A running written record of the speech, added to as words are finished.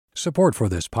Support for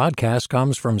this podcast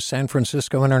comes from San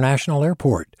Francisco International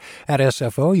Airport. At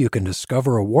SFO, you can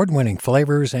discover award-winning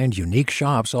flavors and unique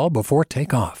shops all before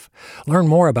takeoff. Learn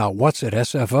more about what's at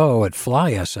SFO at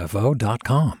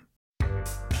flysfo.com.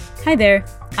 Hi there,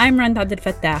 I'm Rand Abdel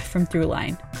Fattah from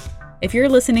Throughline. If you're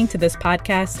listening to this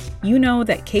podcast, you know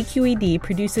that KQED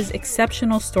produces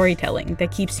exceptional storytelling that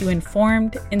keeps you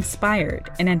informed, inspired,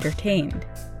 and entertained.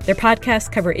 Their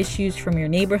podcasts cover issues from your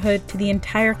neighborhood to the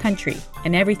entire country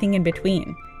and everything in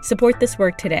between. Support this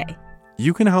work today.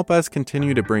 You can help us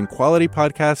continue to bring quality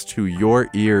podcasts to your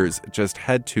ears. Just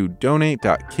head to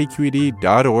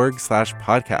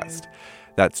donate.kqed.org/podcast.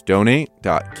 That's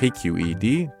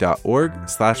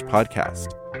donate.kqed.org/podcast.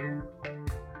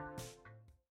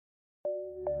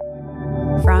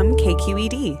 From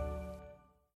KQED.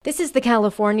 This is the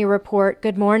California Report.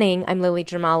 Good morning. I'm Lily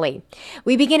Jamali.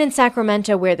 We begin in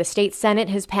Sacramento, where the state Senate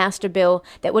has passed a bill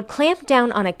that would clamp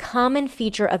down on a common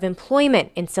feature of employment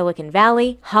in Silicon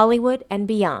Valley, Hollywood, and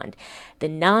beyond, the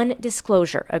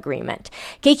non-disclosure agreement.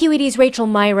 KQED's Rachel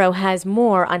Myrow has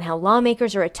more on how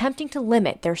lawmakers are attempting to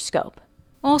limit their scope.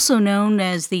 Also known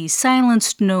as the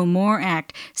Silenced No More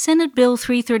Act, Senate Bill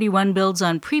 331 builds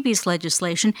on previous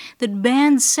legislation that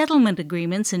bans settlement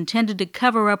agreements intended to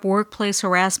cover up workplace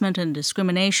harassment and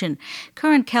discrimination.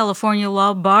 Current California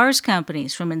law bars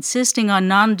companies from insisting on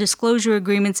non-disclosure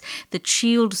agreements that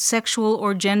shield sexual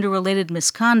or gender-related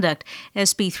misconduct.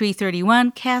 SB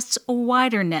 331 casts a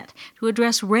wider net to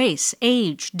address race,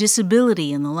 age,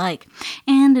 disability, and the like.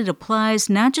 And it applies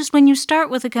not just when you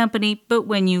start with a company, but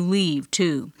when you leave,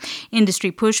 too. Industry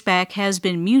pushback has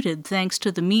been muted thanks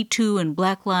to the Me Too and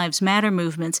Black Lives Matter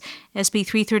movements. SB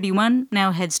 331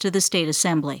 now heads to the State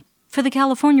Assembly. For the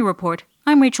California Report,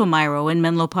 I'm Rachel Myrow in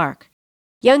Menlo Park.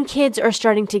 Young kids are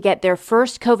starting to get their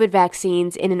first COVID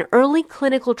vaccines in an early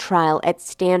clinical trial at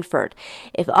Stanford.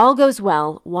 If all goes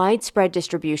well, widespread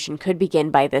distribution could begin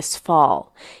by this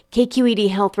fall. KQED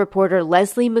health reporter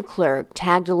Leslie McClurg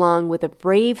tagged along with a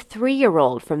brave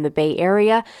 3-year-old from the Bay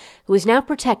Area who is now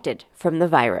protected from the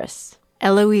virus.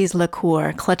 Eloise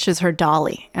LaCour clutches her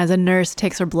dolly as a nurse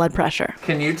takes her blood pressure.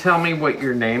 Can you tell me what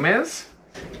your name is?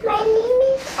 My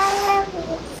name is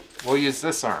Eloise. We'll use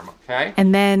this arm, okay?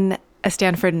 And then a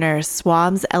Stanford nurse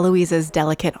swabs Eloise's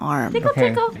delicate arm.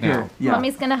 Tickle. Here, yeah.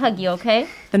 Mommy's gonna hug you, okay?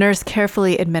 The nurse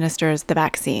carefully administers the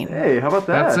vaccine. Hey, how about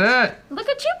that? That's it. Look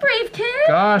at you, brave kid.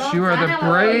 Gosh, you are the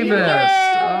bravest.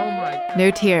 Oh my. No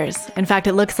tears. In fact,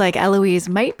 it looks like Eloise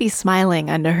might be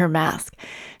smiling under her mask.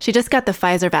 She just got the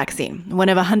Pfizer vaccine, one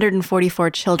of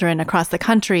 144 children across the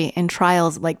country in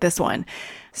trials like this one.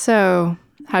 So,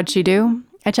 how'd she do?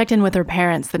 I checked in with her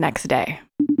parents the next day.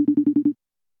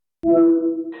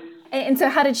 And so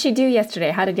how did she do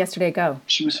yesterday? How did yesterday go?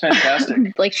 She was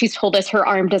fantastic. She's told us her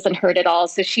arm doesn't hurt at all,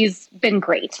 so she's been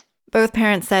great. Both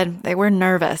parents said they were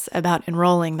nervous about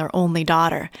enrolling their only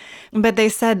daughter, but they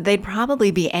said they'd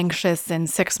probably be anxious in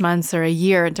 6 months or a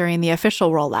year during the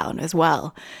official rollout as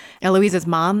well. Eloise's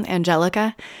mom,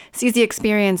 Angelica, sees the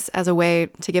experience as a way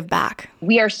to give back.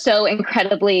 We are so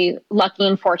incredibly lucky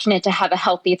and fortunate to have a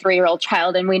healthy 3-year-old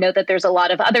child, and we know that there's a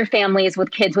lot of other families with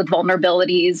kids with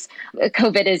vulnerabilities.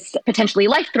 COVID is potentially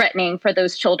life-threatening for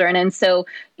those children, and so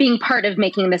being part of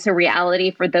making this a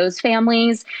reality for those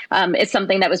families is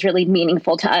something that was really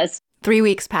meaningful to us. 3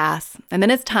 weeks pass, and then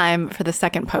it's time for the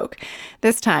second poke.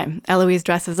 This time, Eloise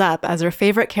dresses up as her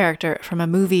favorite character from a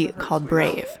movie called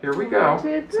Brave. Here we go.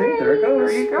 See, there it goes.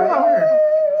 There you go.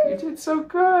 You did so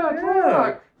good.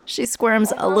 Look. She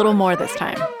squirms a little more this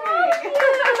time.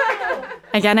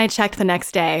 Again, I checked the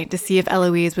next day to see if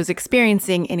Eloise was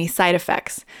experiencing any side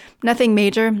effects. Nothing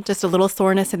major, just a little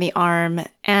soreness in the arm,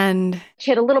 and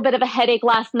She had a little bit of a headache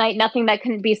last night, nothing that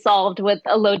couldn't be solved with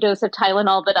a low dose of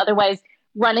Tylenol, but otherwise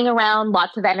running around,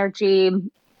 lots of energy.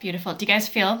 Beautiful. Do you guys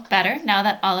feel better now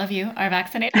that all of you are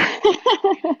vaccinated?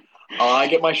 I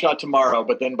get my shot tomorrow,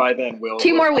 but then by then we'll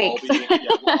 2 more all weeks. We'll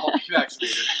all be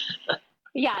vaccinated.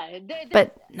 Yeah.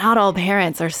 But not all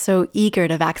parents are so eager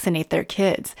to vaccinate their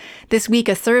kids. This week,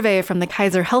 a survey from the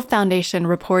Kaiser Health Foundation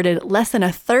reported less than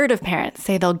a third of parents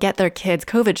say they'll get their kids'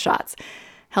 COVID shots.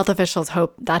 Health officials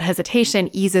hope that hesitation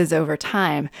eases over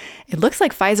time. It looks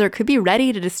like Pfizer could be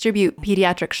ready to distribute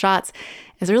pediatric shots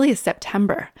as early as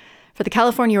September. For the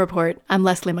California Report, I'm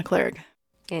Leslie McClurg.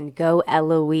 And go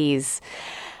Eloise.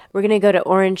 We're going to go to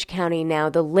Orange County now,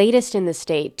 the latest in the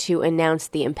state to announce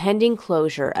the impending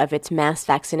closure of its mass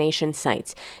vaccination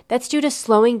sites. That's due to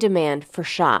slowing demand for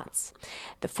shots.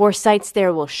 The 4 sites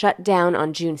there will shut down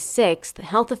on June 6th.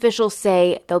 Health officials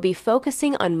say they'll be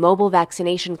focusing on mobile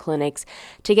vaccination clinics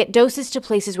to get doses to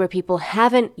places where people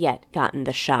haven't yet gotten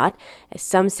the shot, as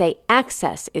some say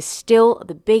access is still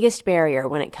the biggest barrier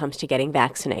when it comes to getting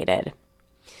vaccinated.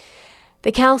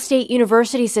 The Cal State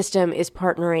University system is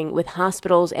partnering with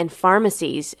hospitals and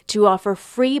pharmacies to offer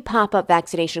free pop-up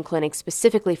vaccination clinics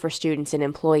specifically for students and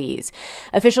employees.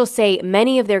 Officials say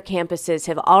many of their campuses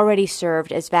have already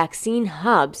served as vaccine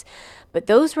hubs, but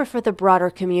those were for the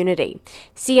broader community.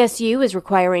 CSU is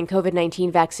requiring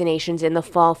COVID-19 vaccinations in the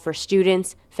fall for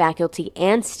students, faculty,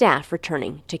 and staff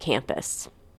returning to campus.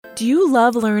 Do you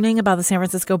love learning about the San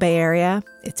Francisco Bay Area?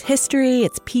 Its history,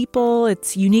 its people,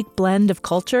 its unique blend of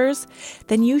cultures?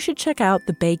 Then you should check out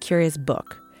the Bay Curious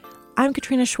book. I'm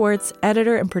Katrina Schwartz,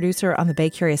 editor and producer on the Bay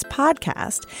Curious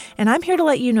podcast, and I'm here to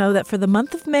let you know that for the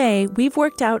month of May, we've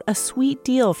worked out a sweet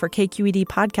deal for KQED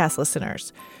podcast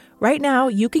listeners. Right now,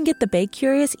 you can get the Bay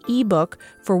Curious ebook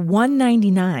for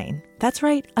 $1.99. That's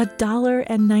right,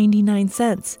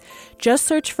 $1.99. Just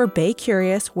search for Bay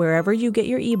Curious wherever you get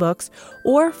your ebooks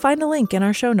or find a link in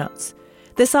our show notes.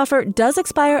 This offer does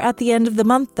expire at the end of the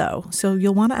month, though, so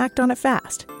you'll want to act on it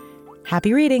fast.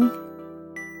 Happy reading!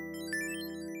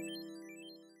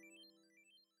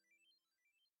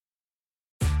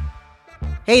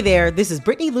 Hey there, this is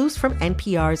Brittany Luce from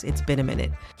NPR's It's Been a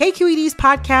Minute. KQED's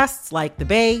podcasts like The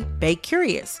Bay, Bay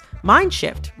Curious, Mind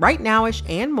Shift, Right Nowish,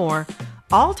 and more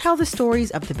all tell the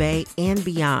stories of the Bay and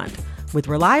beyond with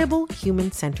reliable,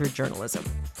 human-centered journalism.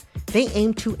 They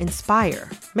aim to inspire,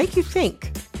 make you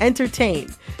think, entertain,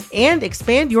 and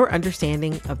expand your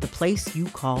understanding of the place you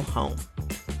call home.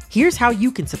 Here's how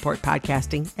you can support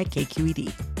podcasting at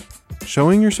KQED.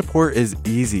 Showing your support is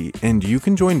easy, and you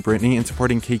can join Brittany in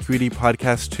supporting KQED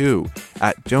Podcast too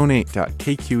at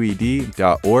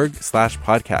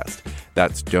donate.kqed.org/podcast.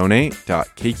 That's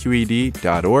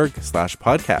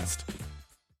donate.kqed.org/podcast.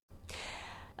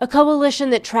 A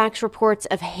coalition that tracks reports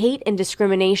of hate and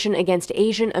discrimination against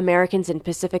Asian Americans and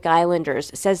Pacific Islanders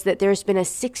says that there's been a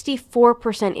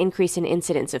 64% increase in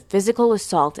incidents of physical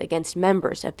assault against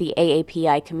members of the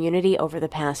AAPI community over the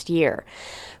past year.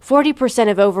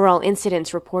 40% of overall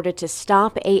incidents reported to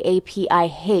Stop AAPI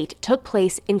Hate took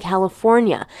place in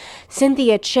California.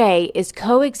 Cynthia Che is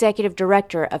co-executive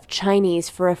director of Chinese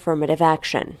for Affirmative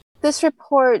Action. This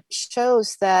report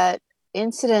shows that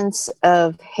incidents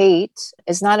of hate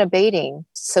is not abating.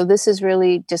 So this is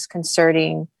really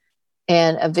disconcerting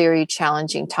and a very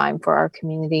challenging time for our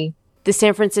community. The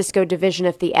San Francisco division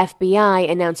of the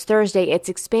FBI announced Thursday it's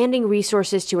expanding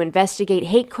resources to investigate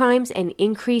hate crimes and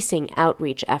increasing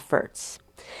outreach efforts.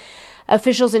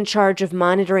 Officials in charge of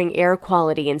monitoring air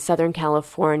quality in Southern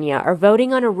California are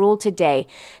voting on a rule today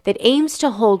that aims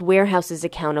to hold warehouses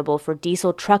accountable for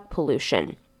diesel truck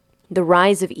pollution. The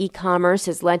rise of e-commerce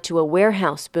has led to a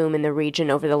warehouse boom in the region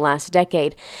over the last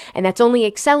decade, and that's only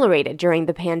accelerated during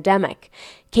the pandemic.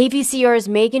 KVCR's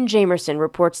Megan Jamerson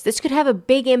reports this could have a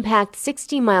big impact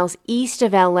 60 miles east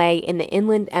of LA in the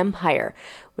Inland Empire,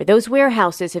 where those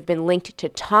warehouses have been linked to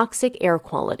toxic air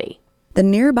quality. The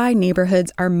nearby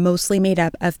neighborhoods are mostly made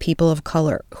up of people of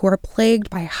color who are plagued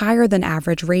by higher than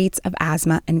average rates of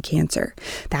asthma and cancer.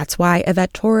 That's why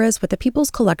Yvette Torres with the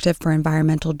People's Collective for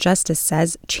Environmental Justice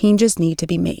says changes need to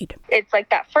be made. It's like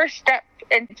that first step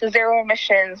into zero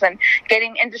emissions and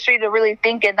getting industry to really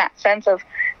think in that sense of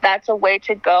that's a way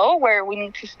to go, where we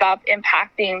need to stop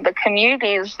impacting the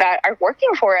communities that are working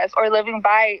for us or living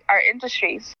by our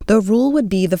industries. The rule would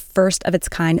be the first of its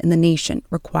kind in the nation,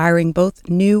 requiring both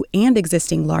new and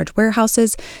existing large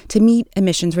warehouses to meet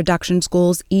emissions reductions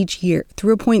goals each year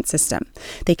through a point system.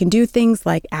 They can do things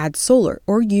like add solar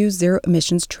or use zero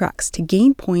emissions trucks to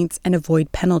gain points and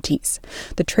avoid penalties.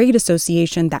 The trade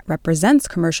association that represents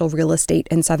commercial real estate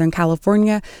in Southern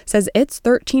California says its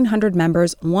 1,300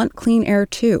 members want clean air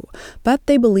too, but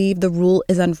they believe the rule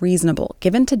is unreasonable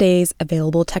given today's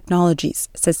available technologies,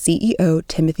 says CEO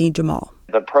Timothy Jamal.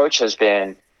 The approach has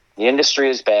been the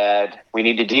industry is bad, we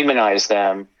need to demonize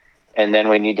them, and then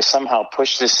we need to somehow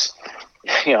push this,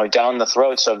 down the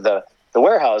throats of the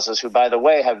warehouses, who, by the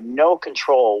way, have no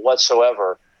control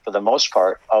whatsoever, for the most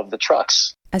part, of the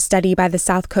trucks. A study by the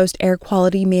South Coast Air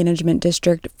Quality Management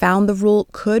District found the rule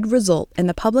could result in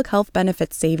the public health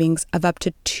benefits savings of up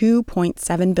to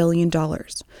 $2.7 billion.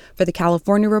 For the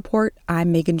California Report,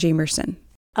 I'm Megan Jamerson.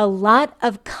 A lot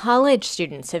of college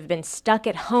students have been stuck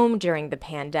at home during the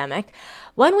pandemic.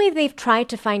 One way they've tried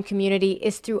to find community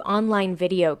is through online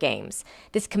video games.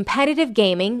 This competitive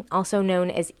gaming, also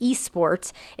known as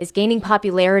esports, is gaining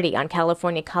popularity on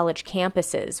California college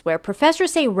campuses, where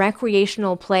professors say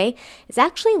recreational play is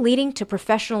actually leading to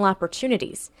professional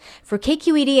opportunities. For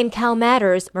KQED and Cal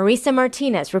Matters, Marisa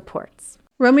Martinez reports.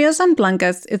 Romeo San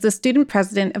Blancas is the student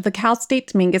president of the Cal State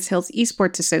Dominguez Hills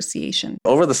Esports Association.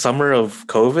 Over the summer of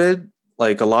COVID,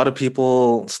 a lot of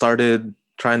people started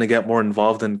trying to get more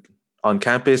involved on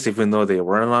campus, even though they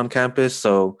weren't on campus.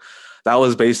 So that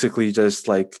was basically just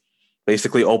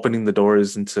opening the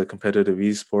doors into competitive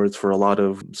esports for a lot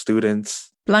of students.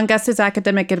 Blancas'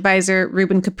 academic advisor,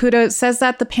 Ruben Caputo, says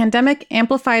that the pandemic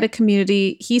amplified a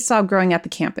community he saw growing at the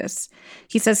campus.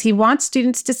 He says he wants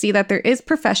students to see that there is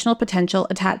professional potential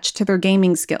attached to their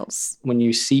gaming skills. When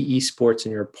you see esports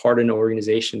and you're part of an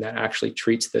organization that actually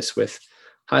treats this with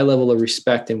high level of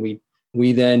respect, and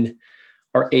we then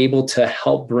are able to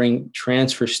help bring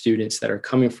transfer students that are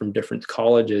coming from different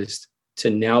colleges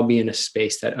to now be in a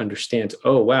space that understands,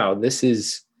 oh, wow, this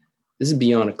is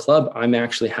beyond a club. I'm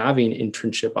actually having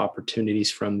internship opportunities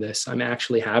from this. I'm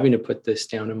actually having to put this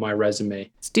down in my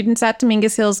resume. Students at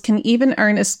Dominguez Hills can even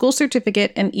earn a school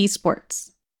certificate in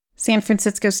esports. San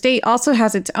Francisco State also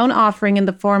has its own offering in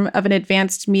the form of an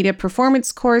advanced media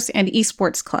performance course and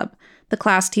esports club. The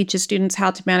class teaches students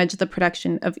how to manage the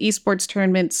production of esports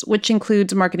tournaments, which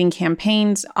includes marketing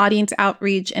campaigns, audience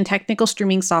outreach, and technical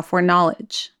streaming software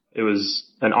knowledge. It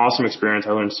was an awesome experience.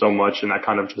 I learned so much, and that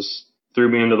kind of just threw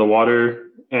me into the water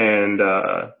and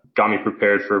got me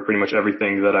prepared for pretty much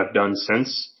everything that I've done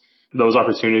since. Those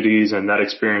opportunities and that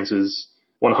experience is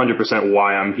 100%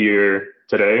 why I'm here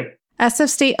today. SF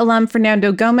State alum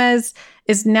Fernando Gomez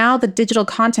is now the digital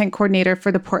content coordinator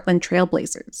for the Portland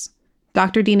Trailblazers.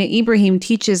 Dr. Dina Ibrahim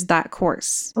teaches that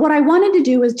course. What I wanted to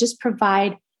do was just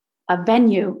provide a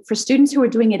venue for students who are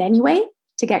doing it anyway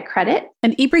to get credit.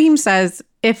 And Ibrahim says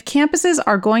if campuses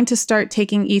are going to start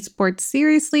taking esports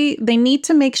seriously, they need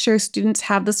to make sure students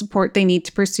have the support they need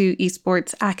to pursue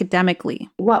esports academically.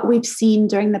 What we've seen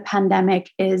during the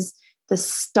pandemic is the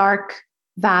stark,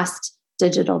 vast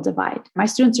digital divide. My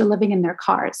students are living in their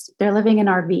cars. They're living in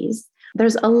RVs.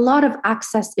 There's a lot of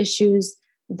access issues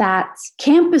that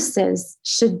campuses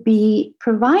should be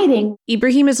providing.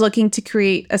 Ibrahim is looking to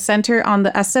create a center on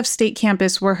the SF State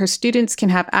campus where her students can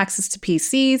have access to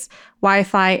PCs,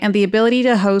 Wi-Fi, and the ability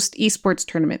to host esports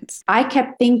tournaments. I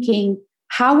kept thinking,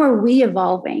 how are we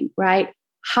evolving, right?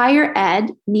 Higher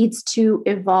ed needs to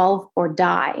evolve or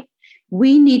die.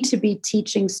 We need to be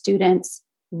teaching students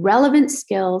relevant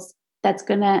skills that's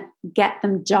going to get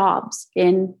them jobs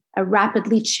in a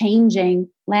rapidly changing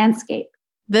landscape.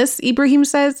 This, Ibrahim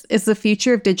says, is the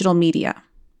future of digital media.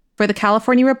 For the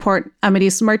California Report, I'm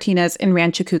Marisa Martinez in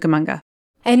Rancho Cucamonga.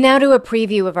 And now to a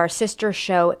preview of our sister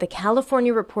show, the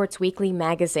California Report's weekly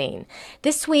magazine.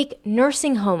 This week,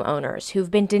 nursing home owners who've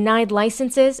been denied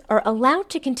licenses are allowed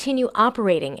to continue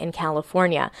operating in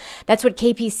California. That's what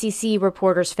KPCC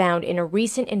reporters found in a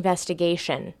recent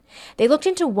investigation. They looked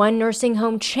into one nursing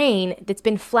home chain that's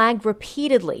been flagged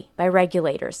repeatedly by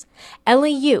regulators.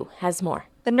 Ellie Yu has more.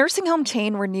 The nursing home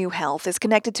chain Renew Health is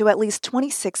connected to at least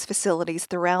 26 facilities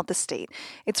throughout the state.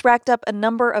 It's racked up a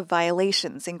number of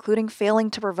violations, including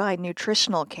failing to provide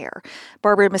nutritional care.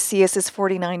 Barbara Macias'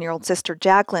 49-year-old sister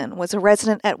Jacqueline was a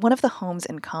resident at one of the homes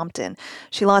in Compton.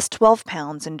 She lost 12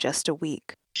 pounds in just a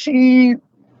week. She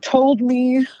told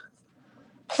me,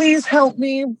 "Please help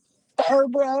me,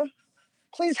 Barbara.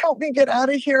 Please help me get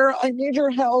out of here. I need your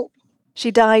help." She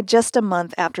died just a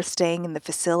month after staying in the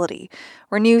facility.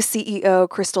 Renew CEO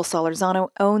Crystal Solorzano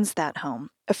owns that home.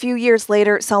 A few years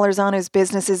later, Solorzano's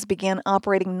businesses began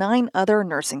operating 9 other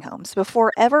nursing homes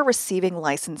before ever receiving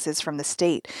licenses from the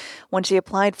state. When she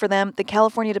applied for them, the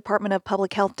California Department of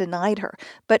Public Health denied her,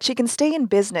 but she can stay in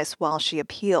business while she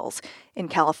appeals. In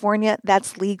California,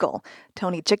 that's legal.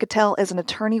 Tony Chicotel is an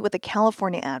attorney with the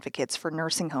California Advocates for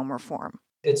Nursing Home Reform.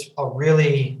 It's a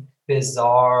really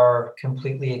bizarre,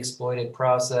 completely exploited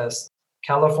process.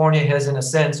 California has, in a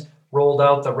sense, rolled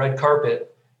out the red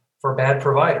carpet for bad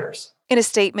providers. In a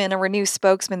statement, a Renew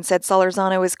spokesman said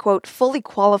Solorzano is, quote, fully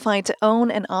qualified to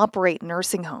own and operate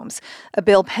nursing homes. A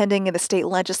bill pending in the state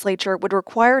legislature would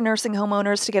require nursing home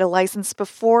owners to get a license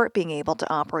before being able to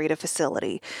operate a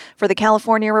facility. For the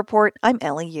California Report, I'm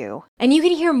Ellie Yu. And you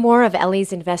can hear more of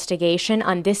Ellie's investigation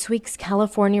on this week's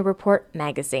California Report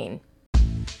magazine.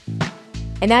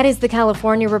 And that is the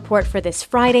California Report for this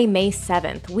Friday, May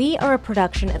 7th. We are a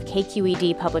production of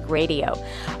KQED Public Radio.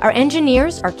 Our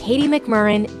engineers are Katie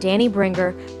McMurrin, Danny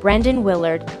Bringer, Brendan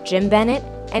Willard, Jim Bennett,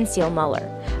 and Seal Muller.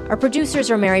 Our producers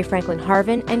are Mary Franklin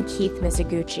Harvin and Keith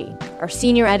Mizuguchi. Our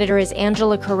senior editor is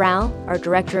Angela Corral. Our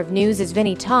director of news is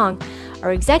Vinnie Tong.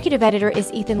 Our executive editor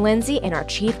is Ethan Lindsay, and our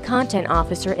chief content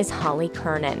officer is Holly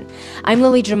Kernan. I'm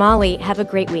Lily Jamali. Have a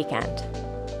great weekend.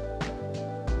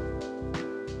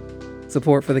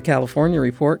 Support for the California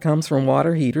Report comes from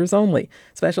Water Heaters Only,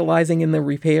 specializing in the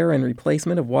repair and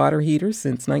replacement of water heaters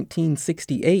since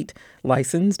 1968.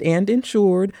 Licensed and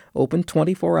insured, open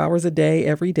 24 hours a day,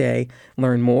 every day.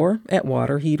 Learn more at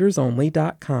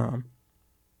waterheatersonly.com.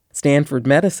 Stanford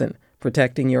Medicine,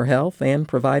 protecting your health and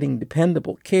providing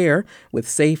dependable care with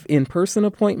safe in-person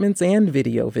appointments and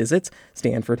video visits.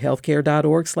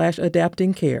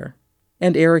 StanfordHealthcare.org/adaptingcare.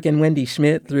 And Eric and Wendy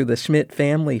Schmidt through the Schmidt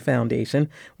Family Foundation,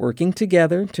 working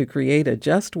together to create a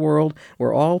just world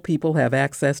where all people have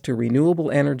access to renewable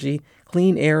energy,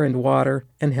 clean air and water,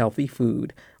 and healthy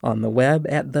food. On the web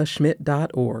at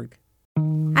theschmidt.org.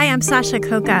 Hi, I'm Sasha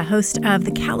Khokha, host of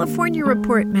the California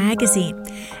Report magazine.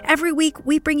 Every week,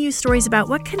 we bring you stories about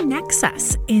what connects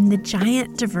us in the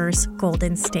giant, diverse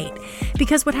Golden State.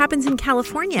 Because what happens in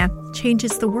California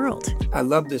changes the world. I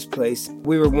love this place.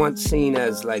 We were once seen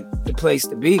as like the place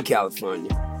to be,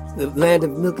 California. The land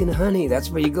of milk and honey. That's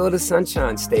where you go to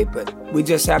Sunshine State, but we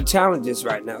just have challenges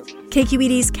right now.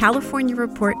 KQED's California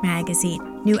Report magazine.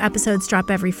 New episodes drop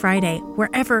every Friday,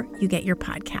 wherever you get your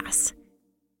podcasts.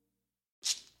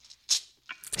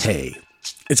 Hey,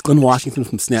 it's Glenn Washington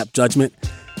from Snap Judgment.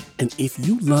 And if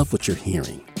you love what you're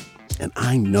hearing, and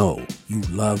I know you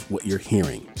love what you're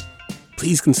hearing,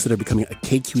 please consider becoming a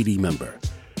KQED member.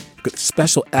 You get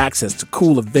special access to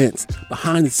cool events,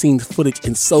 behind-the-scenes footage,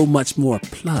 and so much more.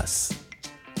 Plus,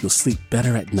 you'll sleep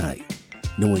better at night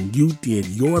knowing you did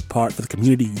your part for the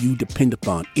community you depend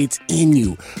upon. It's in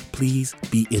you. Please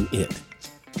be in it.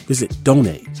 Visit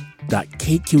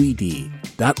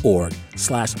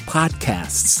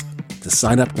donate.kqed.org/podcasts to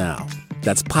sign up now.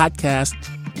 That's podcast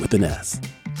with an S.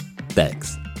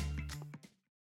 Thanks.